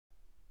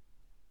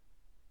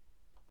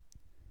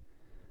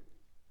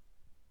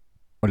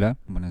Hola,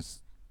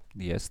 buenos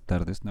días,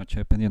 tardes, noche,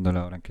 dependiendo de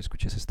la hora en que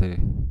escuches este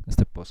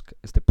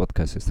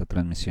podcast, esta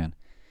transmisión.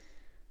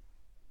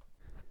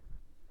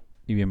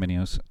 Y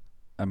bienvenidos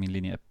a mi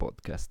línea de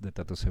podcast de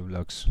Tatos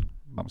Vlogs.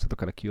 Vamos a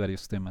tocar aquí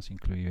varios temas,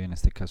 inclusive en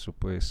este caso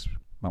pues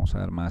vamos a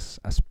dar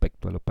más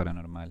aspecto a lo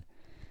paranormal.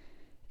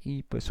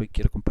 Y pues hoy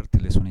quiero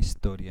compartirles una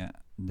historia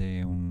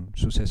de un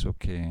suceso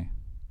que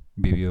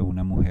vivió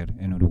una mujer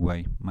en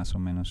Uruguay, más o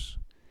menos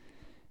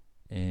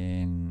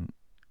en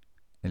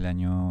el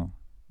año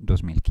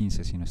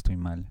 2015, si no estoy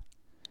mal.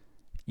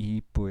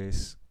 Y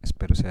pues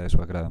espero sea de su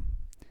agrado.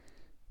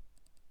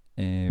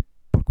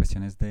 Por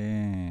cuestiones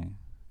de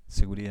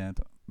seguridad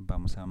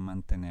vamos a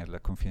mantener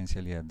la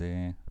confidencialidad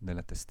de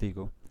la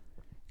testigo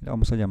y la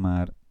vamos a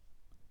llamar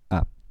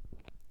A.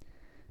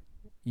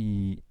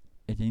 Y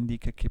ella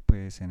indica que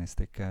pues en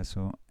este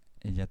caso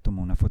ella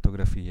tomó una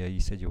fotografía y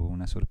se llevó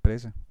una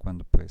sorpresa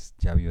cuando pues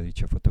ya vio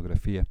dicha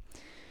fotografía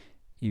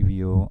y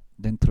vio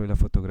dentro de la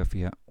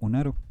fotografía un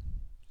aro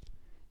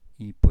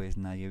y pues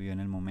nadie vio en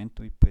el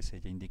momento y pues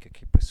ella indica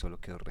que pues solo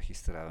quedó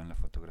registrado en la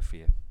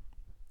fotografía.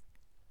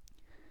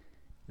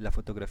 La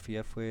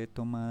fotografía fue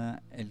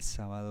tomada el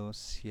sábado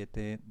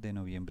 7 de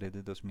noviembre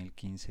de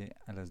 2015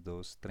 a las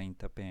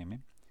 2:30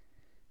 pm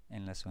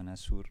en la zona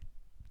sur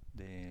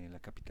de la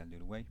capital de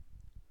Uruguay.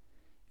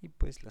 Y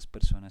pues las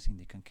personas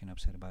indican que no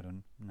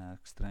observaron nada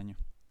extraño.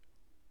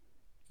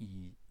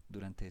 Y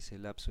durante ese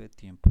lapso de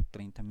tiempo,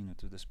 30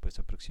 minutos después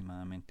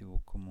aproximadamente,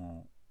 hubo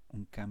como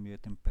un cambio de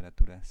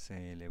temperatura,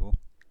 se elevó.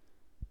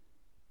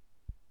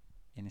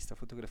 En esta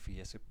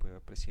fotografía se puede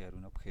apreciar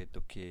un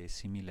objeto que es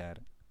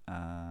similar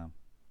a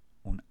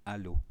un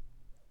halo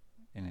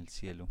en el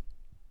cielo.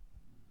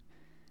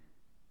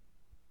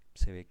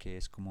 Se ve que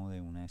es como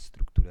de una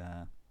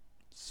estructura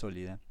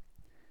sólida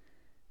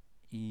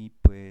y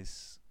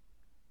pues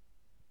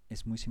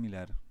es muy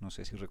similar, no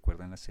sé si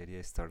recuerdan la serie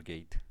de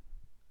Stargate,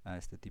 a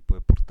este tipo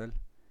de portal.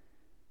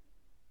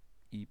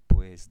 Y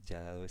pues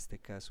ya dado este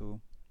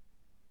caso,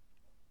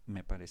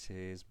 me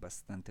parece es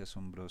bastante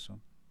asombroso,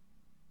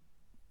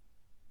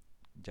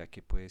 ya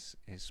que pues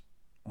es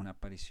una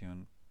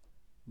aparición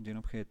de un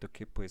objeto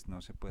que pues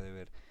no se puede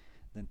ver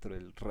dentro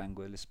del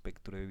rango del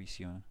espectro de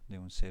visión de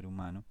un ser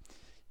humano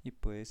y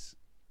pues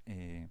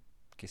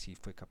que sí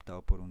fue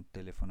captado por un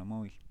teléfono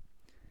móvil.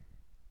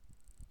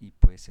 Y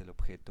pues el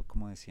objeto,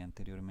 como decía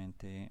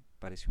anteriormente,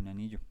 parece un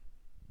anillo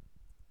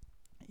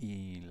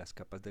y las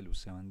capas de luz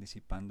se van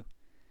disipando.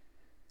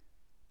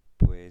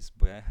 Pues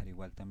voy a dejar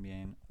igual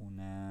también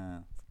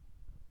una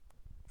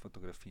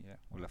fotografía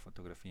o la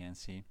fotografía en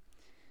sí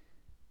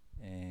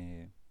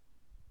eh,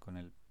 con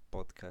el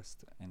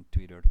podcast en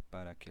Twitter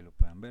para que lo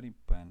puedan ver y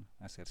puedan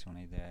hacerse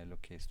una idea de lo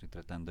que estoy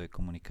tratando de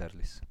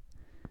comunicarles.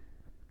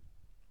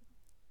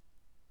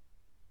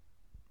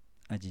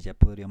 Allí ya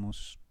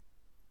podríamos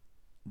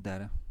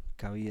dar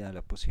cabida a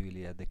la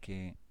posibilidad de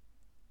que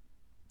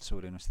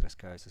sobre nuestras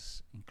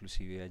cabezas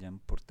inclusive hayan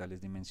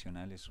portales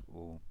dimensionales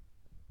o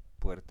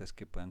puertas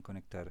que puedan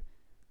conectar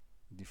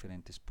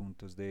diferentes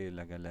puntos de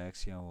la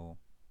galaxia o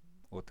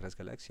otras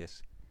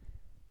galaxias.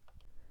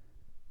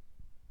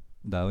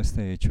 Dado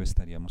este hecho,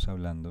 estaríamos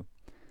hablando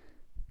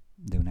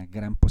de una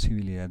gran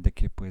posibilidad de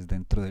que pues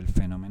dentro del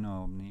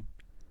fenómeno ovni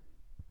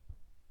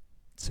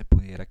se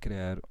pudiera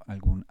crear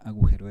algún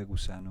agujero de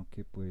gusano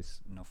que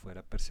pues no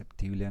fuera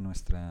perceptible a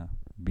nuestra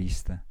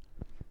vista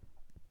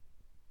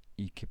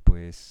y que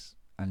pues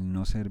al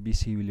no ser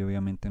visible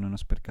obviamente no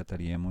nos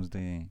percataríamos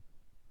de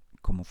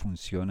cómo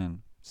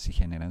funcionan, si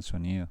generan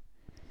sonido.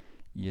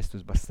 Y esto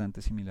es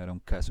bastante similar a un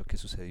caso que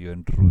sucedió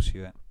en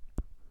Rusia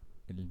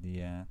el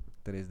día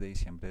 3 de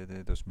diciembre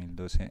de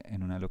 2012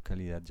 en una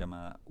localidad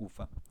llamada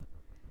Ufa.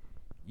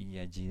 Y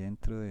allí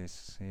dentro de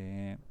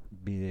ese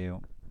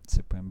video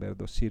se pueden ver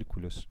dos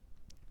círculos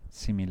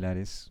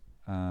similares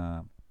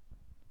a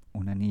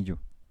un anillo.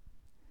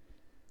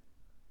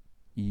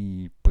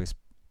 Y pues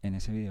en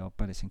ese video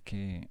parecen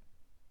que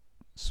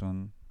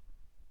son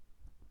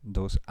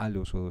dos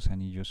halos o dos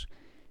anillos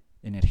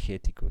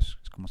energéticos,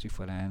 es como si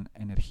fueran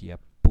energía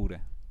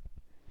pura.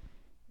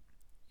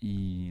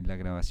 Y la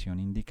grabación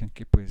indica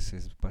que pues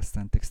es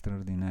bastante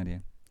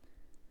extraordinaria.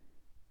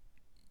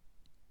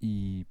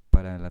 Y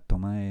para la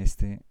toma de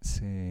este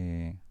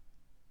se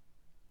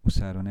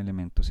usaron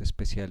elementos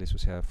especiales, o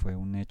sea, fue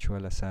un hecho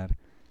al azar.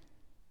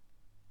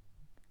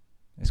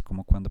 Es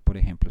como cuando, por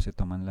ejemplo, se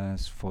toman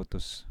las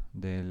fotos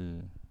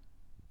del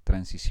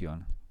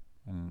transición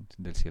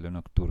del cielo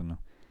nocturno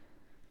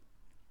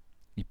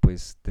y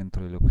pues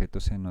dentro del objeto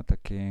se nota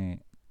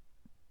que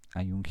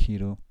hay un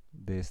giro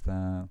de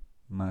esta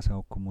masa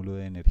o cúmulo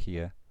de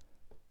energía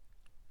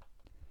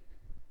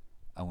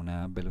a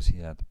una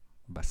velocidad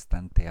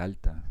bastante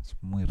alta, es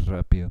muy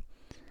rápido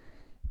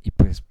y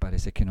pues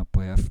parece que no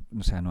puede,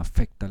 o sea, no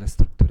afecta la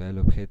estructura del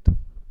objeto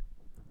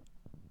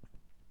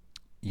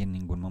y en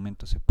ningún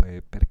momento se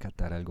puede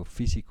percatar algo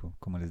físico,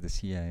 como les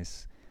decía,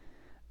 es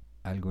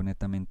algo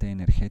netamente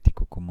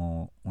energético,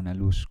 como una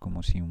luz,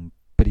 como si un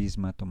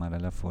prisma tomara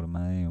la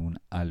forma de un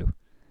halo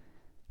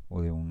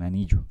o de un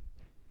anillo.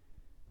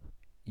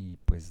 Y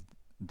pues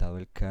dado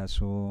el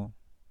caso,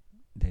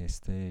 de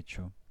este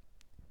hecho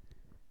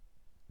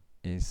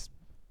es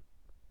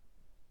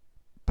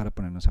para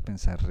ponernos a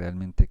pensar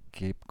realmente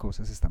qué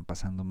cosas están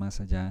pasando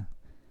más allá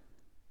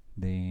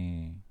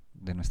de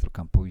nuestro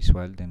campo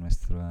visual, de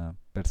nuestra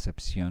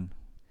percepción,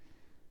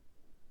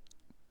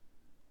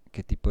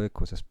 qué tipo de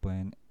cosas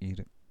pueden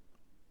ir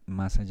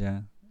más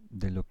allá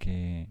de lo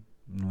que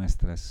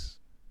nuestros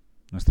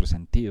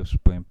sentidos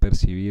pueden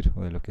percibir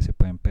o de lo que se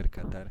pueden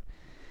percatar.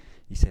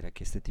 ¿Y será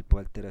que este tipo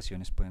de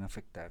alteraciones pueden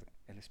afectar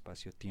el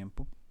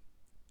espacio-tiempo?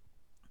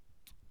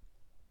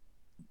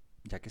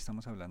 Ya que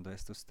estamos hablando de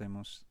estos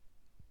temas,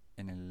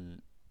 en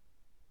el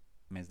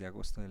mes de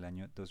agosto del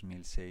año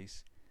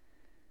 2006,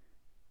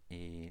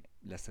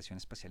 la Estación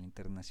Espacial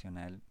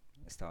Internacional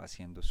estaba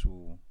haciendo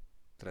su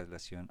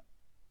traslación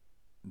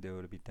de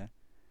órbita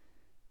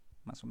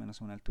más o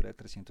menos a una altura de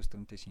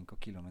 335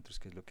 kilómetros,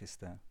 que es lo que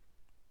está,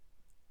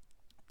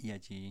 y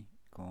allí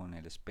con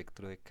el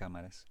espectro de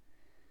cámaras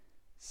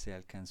se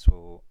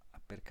alcanzó a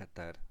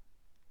percatar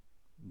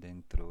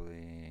dentro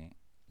de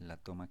la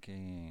toma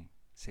que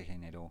se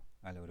generó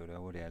a la aurora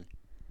boreal,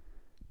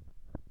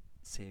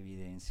 se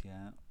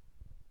evidencia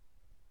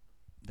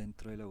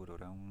dentro de la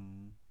aurora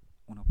un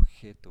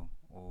objeto,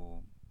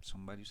 o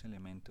son varios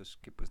elementos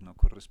que pues no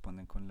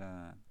corresponden con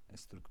la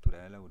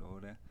estructura de la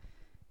aurora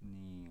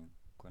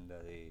con la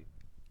de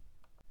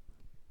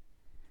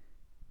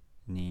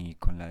ni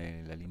con la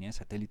de la línea de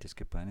satélites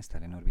que puedan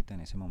estar en órbita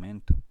en ese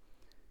momento.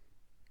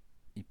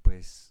 Y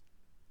pues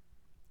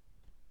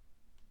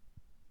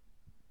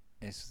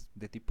es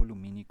de tipo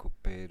lumínico,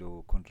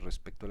 pero con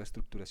respecto a la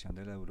estructuración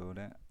de la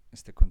aurora,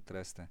 este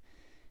contrasta.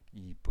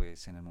 Y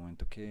pues en el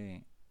momento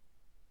que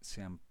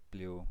se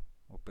amplió,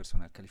 o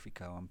personal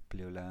calificado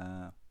amplió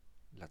la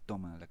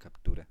toma, la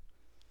captura,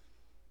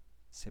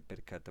 se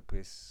percata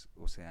pues,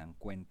 o se dan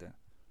cuenta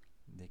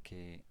de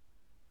que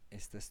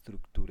esta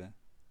estructura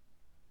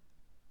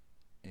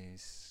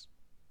es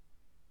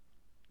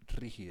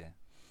rígida.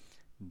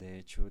 De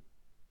hecho,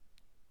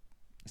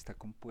 está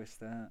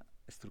compuesta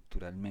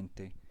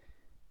estructuralmente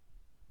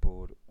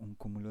por un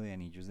cúmulo de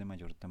anillos de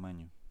mayor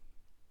tamaño.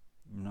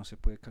 No se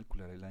puede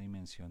calcular la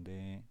dimensión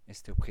de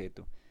este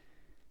objeto,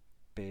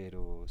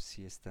 pero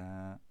sí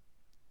está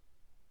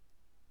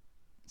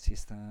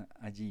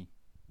allí.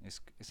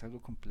 Es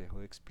algo complejo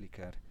de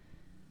explicar,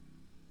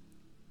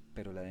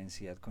 pero la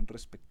densidad con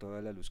respecto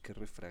a la luz que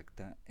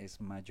refracta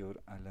es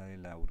mayor a la de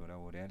la aurora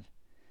boreal,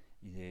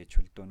 y de hecho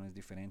el tono es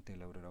diferente.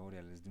 La aurora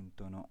boreal es de un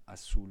tono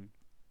azul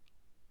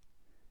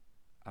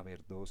a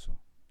verdoso,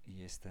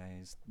 y esta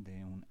es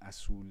de un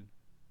azul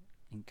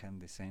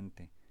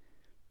incandescente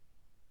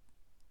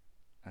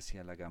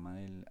hacia la gama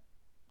de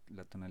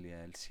la tonalidad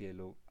del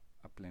cielo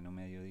a pleno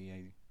mediodía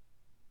y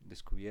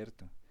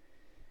descubierto.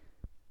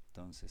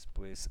 Entonces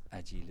pues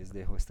allí les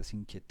dejo estas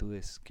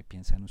inquietudes. ¿Qué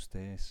piensan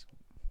ustedes?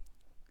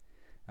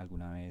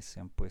 ¿Alguna vez se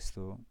han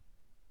puesto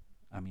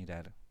a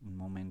mirar un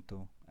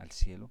momento al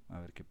cielo, a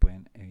ver qué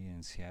pueden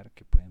evidenciar,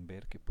 qué pueden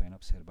ver, qué pueden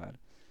observar,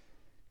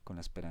 con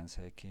la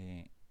esperanza de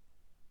que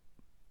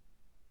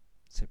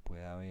se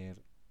pueda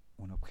ver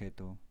un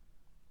objeto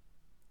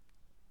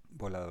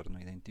volador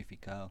no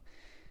identificado?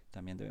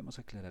 También debemos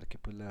aclarar que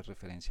pues la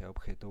referencia a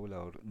objeto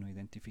volador no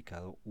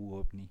identificado u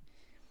ovni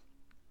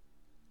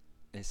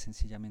es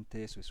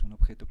sencillamente eso, es un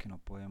objeto que no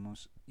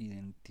podemos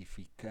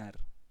identificar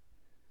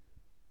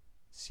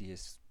si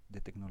es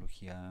de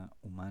tecnología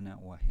humana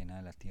o ajena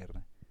a la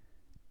Tierra,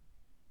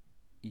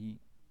 y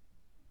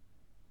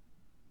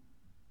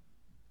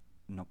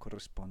no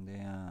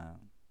corresponde a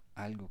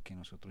algo que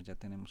nosotros ya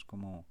tenemos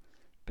como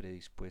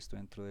predispuesto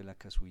dentro de la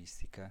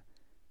casuística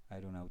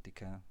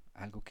aeronáutica,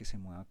 algo que se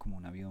mueva como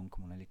un avión,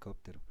 como un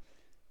helicóptero.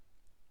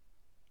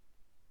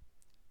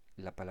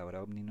 La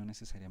palabra ovni no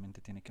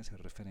necesariamente tiene que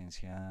hacer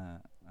referencia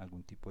a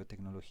algún tipo de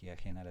tecnología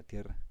ajena a la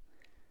Tierra,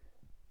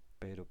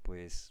 pero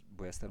pues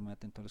voy a estar muy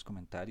atento a los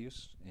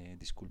comentarios.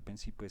 Disculpen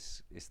si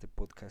pues este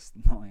podcast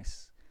no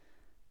es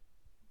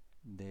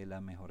de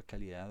la mejor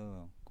calidad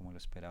o como lo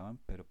esperaban,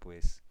 pero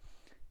pues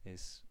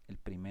es el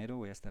primero.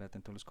 Voy a estar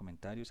atento a los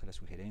comentarios, a las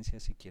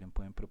sugerencias. Si quieren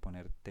pueden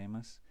proponer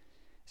temas.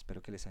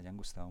 Espero que les hayan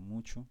gustado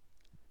mucho.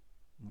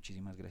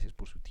 Muchísimas gracias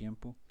por su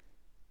tiempo.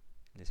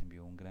 Les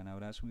envío un gran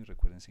abrazo y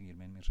recuerden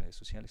seguirme en mis redes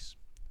sociales.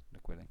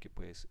 Recuerden que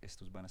pues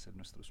estos van a ser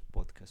nuestros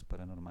podcasts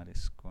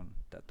paranormales con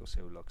Tato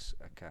C Vlogs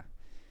acá.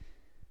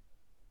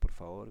 Por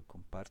favor,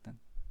 compartan.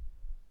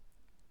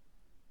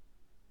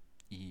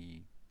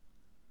 Y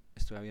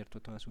estoy abierto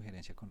a toda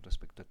sugerencia con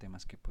respecto a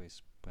temas que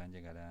pues puedan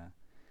llegar a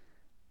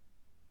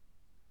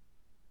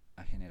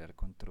generar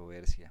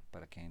controversia,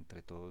 para que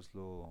entre todos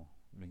lo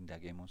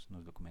indaguemos,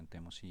 nos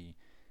documentemos y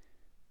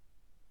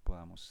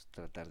podamos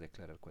tratar de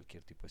aclarar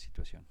cualquier tipo de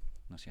situación.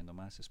 No siendo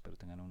más, espero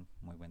tengan un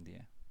muy buen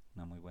día,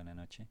 una muy buena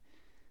noche.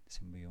 Les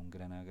envío un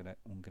gran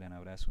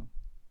abrazo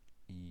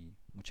y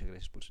muchas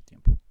gracias por su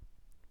tiempo.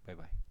 Bye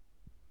bye.